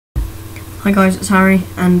Hi guys, it's Harry,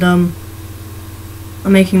 and I'm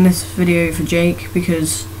making this video for Jake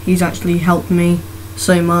because he's actually helped me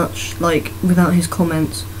so much. Like, without his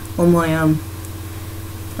comments on my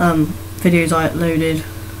videos I uploaded,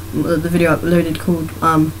 the video I uploaded called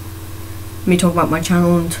me talk about my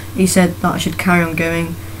channel, and he said that I should carry on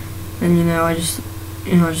going, and I just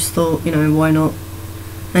thought, why not?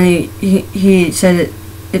 And he said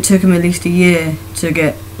it took him at least a year to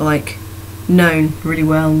get like known really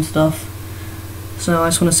well and stuff. So I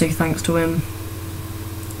just want to say thanks to him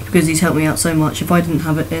because he's helped me out so much. If I didn't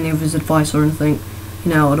have any of his advice or anything,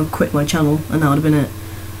 I would have quit my channel and that would have been it.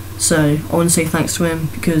 So I want to say thanks to him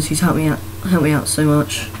because he's helped me out so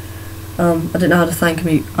much. I don't know how to thank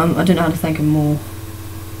him. I don't know how to thank him more.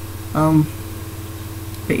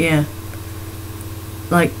 But yeah,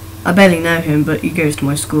 like, I barely know him, but he goes to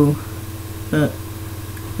my school. But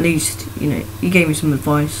at least, he gave me some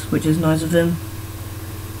advice, which is nice of him.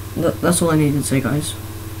 That's all I needed to say, guys.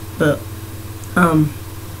 But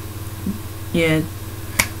yeah,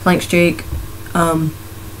 thanks Jake.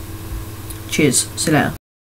 Cheers, see you later.